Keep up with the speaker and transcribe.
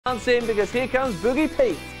Dancing because here comes Boogie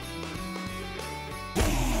Pete.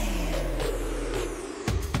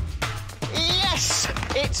 Yes!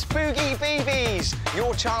 It's Boogie Beebies,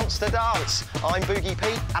 your chance to dance. I'm Boogie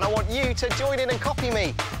Pete and I want you to join in and copy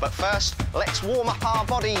me. But first, let's warm up our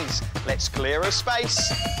bodies. Let's clear a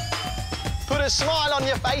space. Put a smile on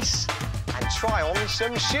your face and try on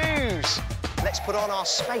some shoes. Let's put on our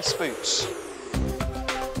space boots.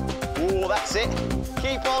 Oh, that's it.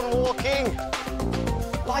 Keep on walking.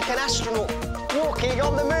 Like an astronaut walking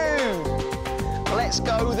on the moon. Let's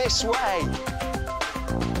go this way.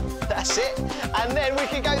 That's it. And then we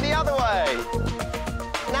can go the other way.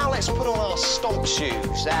 Now let's put on our stomp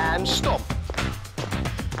shoes and stomp.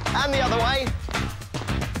 And the other way.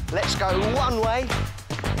 Let's go one way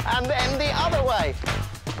and then the other way.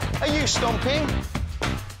 Are you stomping?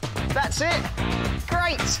 That's it.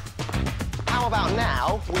 Great. How about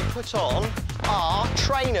now we put on our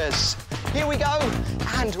trainers? Here we go,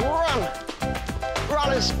 and run.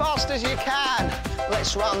 Run as fast as you can.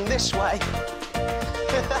 Let's run this way.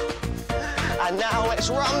 And now let's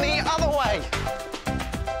run the other way.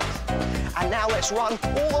 And now let's run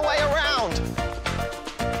all the way around.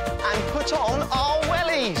 And put on our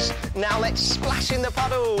wellies. Now let's splash in the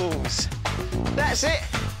puddles. That's it,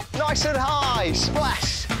 nice and high,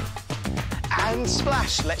 splash. And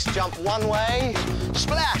splash, let's jump one way,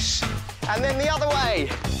 splash. And then the other way.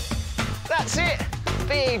 That's it,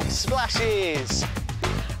 big splashes.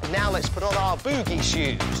 Now let's put on our boogie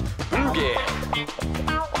shoes. Boogie.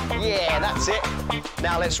 Yeah, that's it.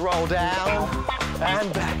 Now let's roll down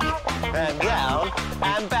and back and down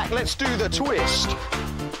and back. Let's do the twist.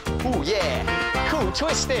 Oh yeah, cool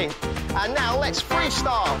twisting. And now let's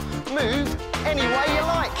freestyle. Move any way you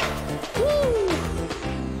like. Woo!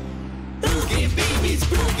 Boogie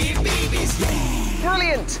Beebies, yeah!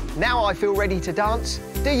 Brilliant! Now I feel ready to dance.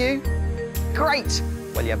 Do you? Great!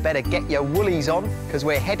 Well, you better get your woolies on, because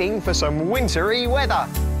we're heading for some wintry weather.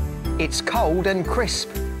 It's cold and crisp,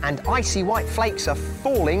 and icy white flakes are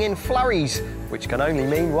falling in flurries, which can only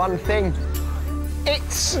mean one thing.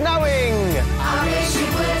 It's snowing! I wish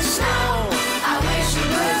it would snow! I wish it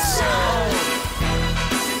would snow!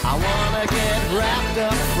 I wanna get wrapped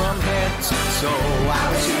up from head to toe.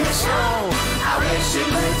 I wish it would snow! I wish it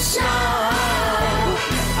would snow!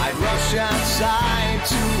 I'd rush outside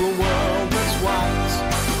to a world that's white.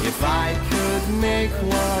 If I could make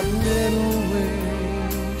one little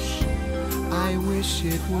wish, I wish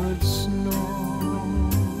it would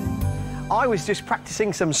snow. I was just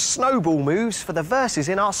practicing some snowball moves for the verses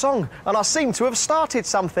in our song, and I seem to have started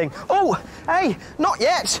something. Oh, hey, not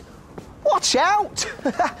yet. Watch out!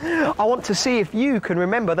 I want to see if you can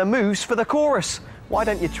remember the moves for the chorus. Why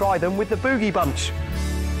don't you try them with the Boogie Bunch?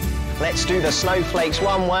 Let's do the snowflakes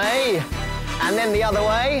one way, and then the other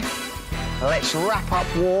way. Let's wrap up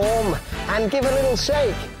warm and give a little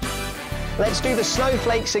shake. Let's do the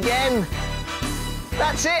snowflakes again.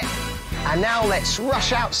 That's it. And now let's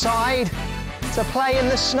rush outside to play in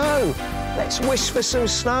the snow. Let's wish for some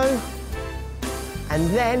snow. And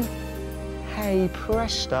then, hey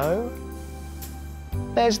presto,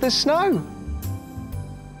 there's the snow.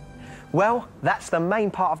 Well, that's the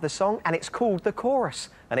main part of the song, and it's called the chorus,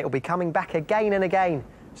 and it'll be coming back again and again.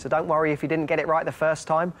 So don't worry if you didn't get it right the first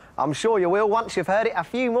time. I'm sure you will once you've heard it a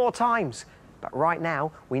few more times. But right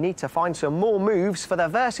now, we need to find some more moves for the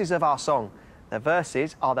verses of our song. The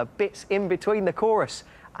verses are the bits in between the chorus,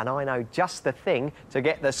 and I know just the thing to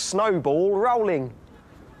get the snowball rolling.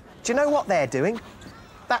 Do you know what they're doing?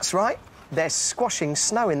 That's right, they're squashing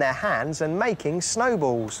snow in their hands and making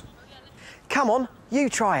snowballs. Come on, you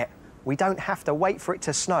try it. We don't have to wait for it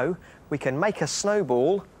to snow. We can make a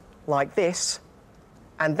snowball like this,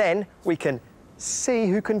 and then we can see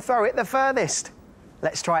who can throw it the furthest.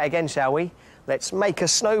 Let's try it again, shall we? Let's make a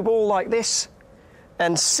snowball like this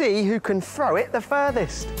and see who can throw it the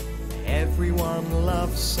furthest. Everyone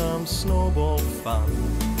loves some snowball fun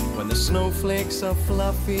when the snowflakes are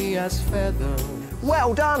fluffy as feathers.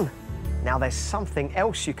 Well done! Now there's something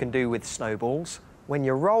else you can do with snowballs when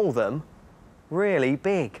you roll them really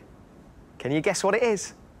big. Can you guess what it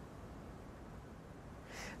is?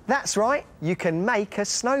 That's right, you can make a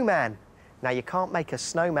snowman. Now you can't make a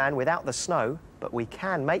snowman without the snow, but we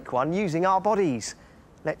can make one using our bodies.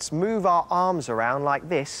 Let's move our arms around like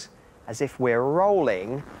this, as if we're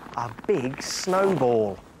rolling a big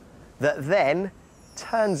snowball that then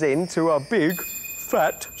turns into a big,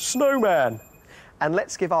 fat snowman. And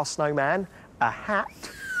let's give our snowman a hat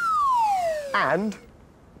and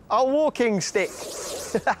a walking stick.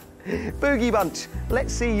 Boogie Bunch,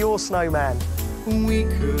 let's see your snowman. We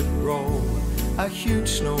could roll a huge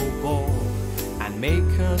snowball and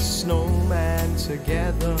make a snowman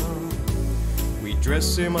together. We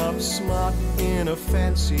dress him up smart in a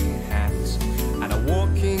fancy hat and a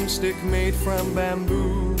walking stick made from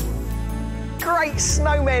bamboo. Great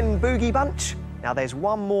snowmen, Boogie Bunch. Now there's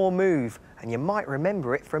one more move, and you might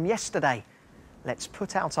remember it from yesterday. Let's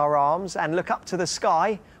put out our arms and look up to the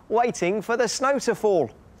sky, waiting for the snow to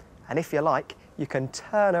fall. And if you like, you can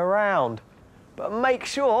turn around. But make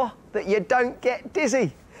sure that you don't get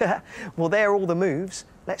dizzy. Well, there are all the moves.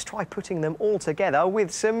 Let's try putting them all together with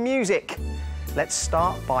some music. Let's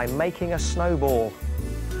start by making a snowball.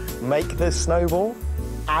 Make the snowball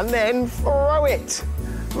and then throw it.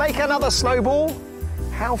 Make another snowball.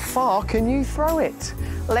 How far can you throw it?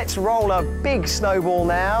 Let's roll a big snowball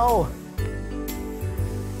now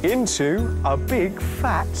into a big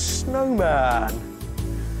fat snowman.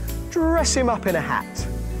 Dress him up in a hat.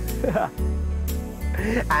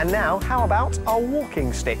 And now, how about a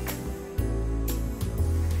walking stick?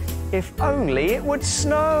 If only it would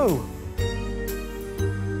snow.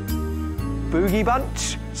 Boogie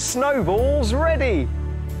Bunch, snowballs ready.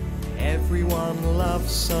 Everyone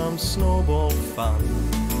loves some snowball fun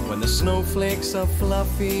when the snowflakes are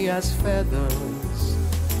fluffy as feathers.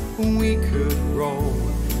 We could roll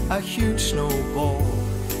a huge snowball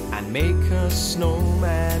and make a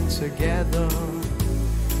snowman together.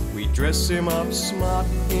 We dress him up smart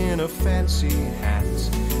in a fancy hat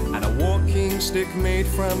and a walking stick made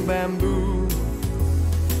from bamboo.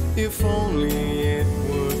 If only it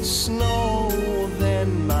would snow,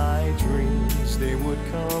 then my dreams, they would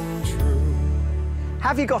come true.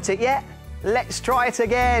 Have you got it yet? Let's try it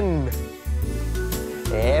again.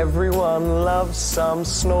 Everyone loves some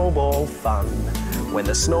snowball fun when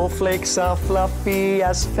the snowflakes are fluffy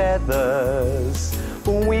as feathers.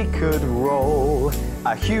 We could roll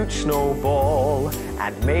a huge snowball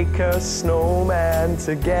and make a snowman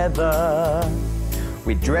together.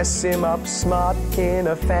 We dress him up smart in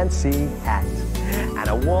a fancy hat and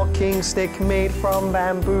a walking stick made from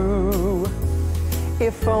bamboo.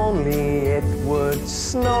 If only it would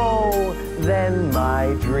snow, then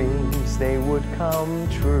my dreams, they would come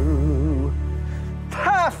true.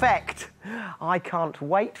 Perfect! I can't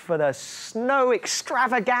wait for the snow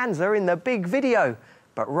extravaganza in the big video.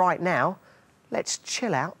 But right now, let's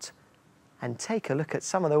chill out and take a look at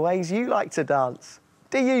some of the ways you like to dance.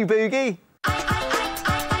 Do you, Boogie? I'm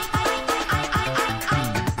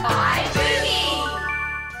Boogie!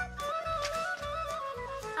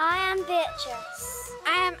 I am Beatrice.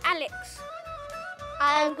 I am Alex.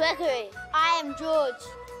 I am Gregory. I am George.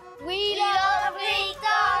 We love Greek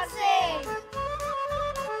dancing!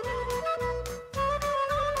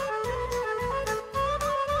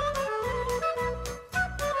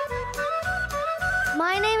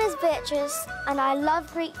 My name is Beatrice and I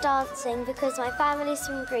love Greek dancing because my family's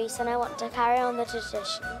from Greece and I want to carry on the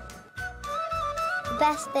tradition. The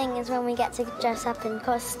best thing is when we get to dress up in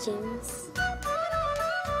costumes.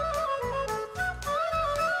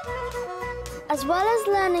 As well as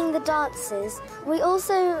learning the dances, we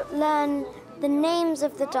also learn the names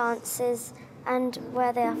of the dances and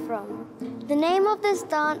where they are from. The name of this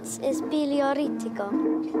dance is Bilioritiko.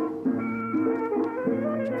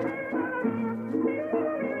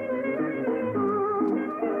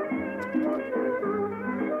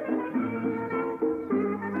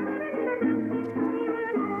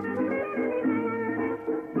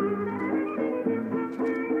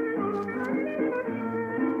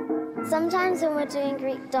 Sometimes when we're doing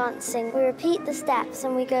Greek dancing, we repeat the steps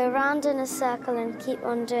and we go around in a circle and keep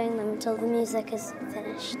on doing them until the music is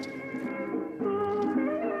finished.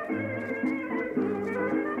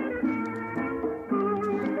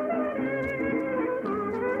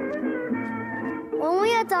 When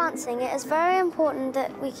we are dancing, it is very important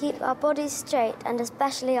that we keep our bodies straight and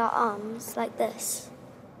especially our arms, like this.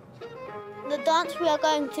 The dance we are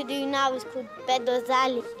going to do now is called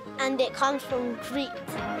Bedozali, and it comes from Greek.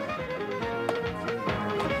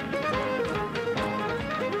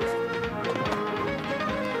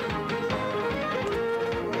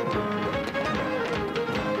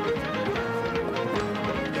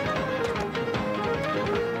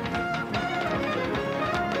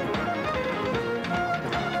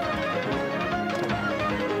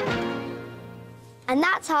 And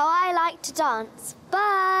that's how I like to dance.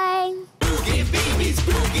 Bye! Boogie Beebies,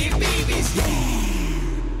 Boogie Beebies,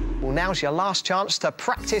 yeah! Well, now's your last chance to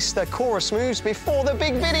practice the chorus moves before the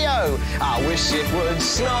big video. I wish it would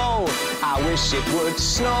snow, I wish it would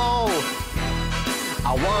snow.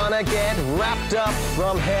 I wanna get wrapped up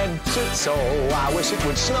from head to toe. I wish it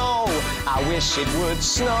would snow, I wish it would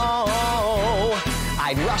snow.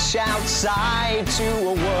 I'd rush outside to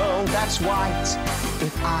a world that's white.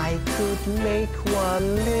 If I could make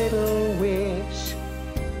one little wish,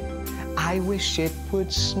 I wish it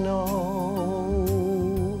would snow.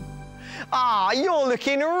 Ah, you're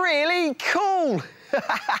looking really cool.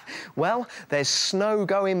 Well, there's snow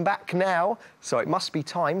going back now, so it must be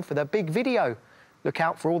time for the big video. Look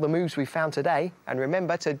out for all the moves we found today, and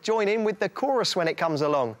remember to join in with the chorus when it comes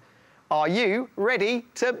along. Are you ready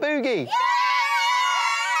to boogie? Yeah!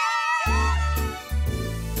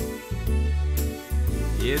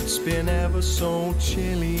 It's been ever so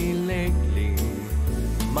chilly lately.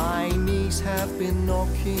 My knees have been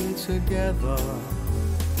knocking together.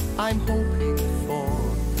 I'm hoping for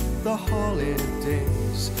the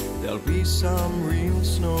holidays there'll be some real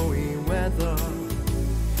snowy weather.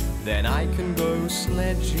 Then I can go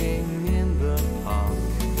sledging in the park,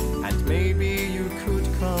 and maybe you could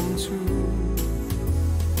come too.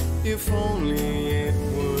 If only it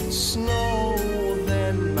would snow,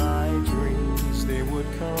 then my dreams, they would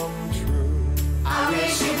come true. I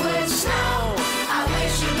wish it would snow, I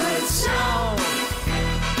wish it would snow.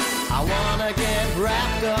 I wanna get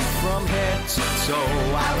wrapped up from head to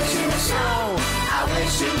toe. I wish it would snow, I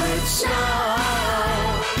wish it would snow.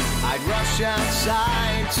 I'd rush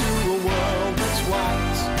outside to a world that's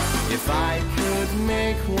white. If I could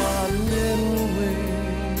make one little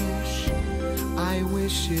wish, I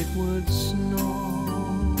wish it would snow.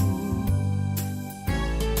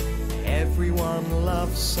 Everyone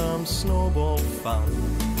loves some snowball fun,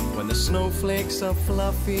 when the snowflakes are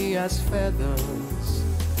fluffy as feathers.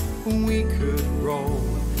 We could roll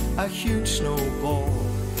a huge snowball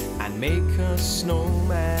and make a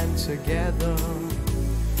snowman together.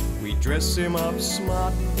 We dress him up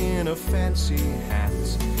smart in a fancy hat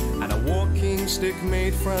and a walking stick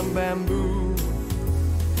made from bamboo.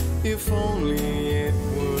 If only it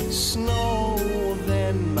would snow,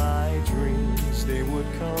 then my dreams, they would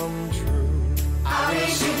come true. I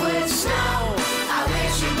wish it would snow, I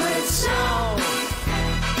wish it would snow.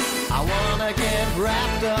 I wanna get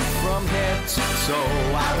wrapped up from head to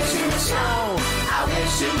toe. I wish it would snow, I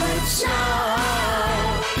wish it would snow.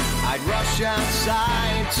 I'd rush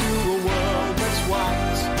outside to a world that's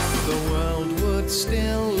white. The world would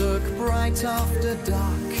still look bright after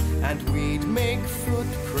dark, and we'd make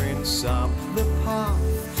footprints up the path,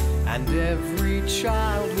 and every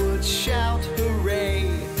child would shout hooray,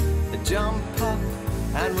 jump up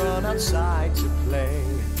and run outside to play.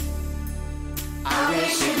 I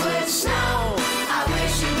wish it would snow, I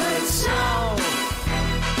wish it would snow.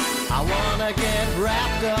 I wanna get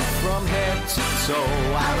wrapped up from head to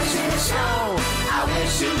toe. I wish it would snow, I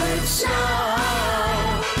wish it would snow.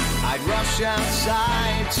 I'd rush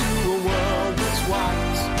outside to a world that's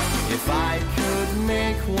white. If I could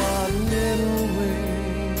make one little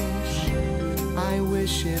wish, I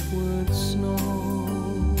wish it would snow.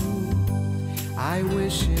 I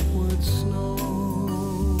wish it would snow.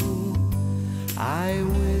 I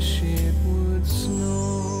wish it would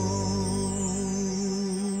snow.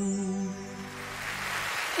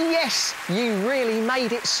 Yes, you really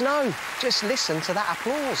made it snow. Just listen to that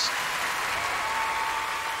applause.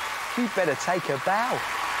 You'd better take a bow.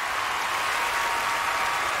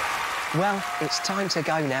 Well, it's time to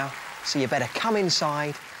go now, so you better come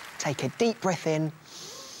inside, take a deep breath in,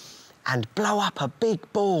 and blow up a big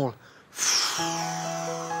ball.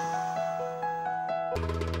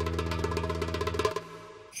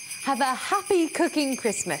 Have a happy cooking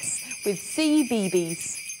Christmas with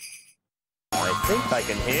CBeebies. I think I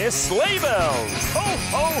can hear sleigh bells. Ho,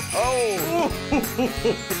 ho, ho!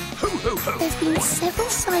 Ho, ho, ho! There's been several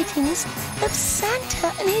sightings of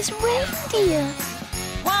Santa and his reindeer.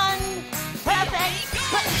 One perfect!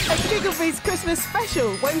 A Gigabees Christmas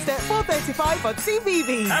special, Wednesday at 4:35 on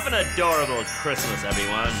CBeebies. Have an adorable Christmas,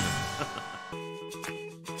 everyone.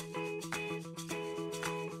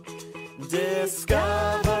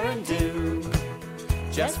 Discover and do,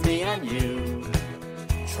 just me and you.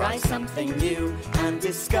 Try something new and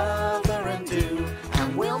discover and do,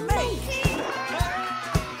 and we'll make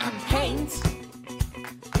and paint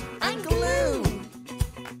and glue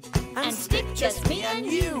and stick, just me and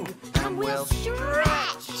you, and we'll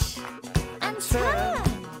stretch and turn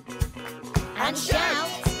and shout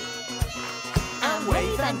and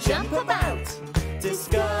wave and jump about.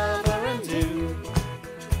 Discover and do,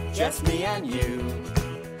 just me and you.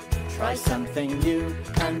 Try something new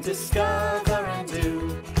and discover and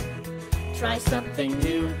do. Try something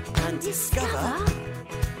new and discover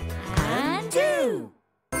and do.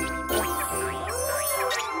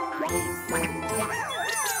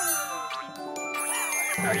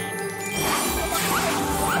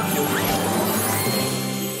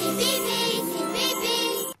 CBeebies, CBeebies.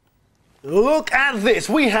 Look at this.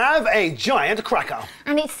 We have a giant cracker.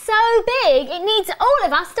 And it's so big, it needs all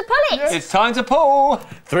of us to pull it. It's time to pull.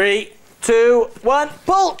 3, 2, 1,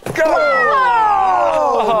 pull! Go!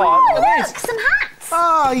 Oh, look, some hats.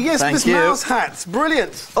 Ah, yes, Thank Miss you. Mouse hats.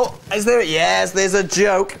 Brilliant. Oh, is there? Yes, there's a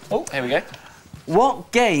joke. Oh, here we go.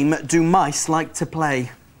 What game do mice like to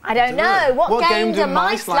play? I don't know. What game do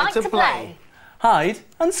mice like to play? Hide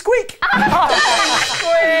and squeak.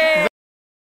 Squeak!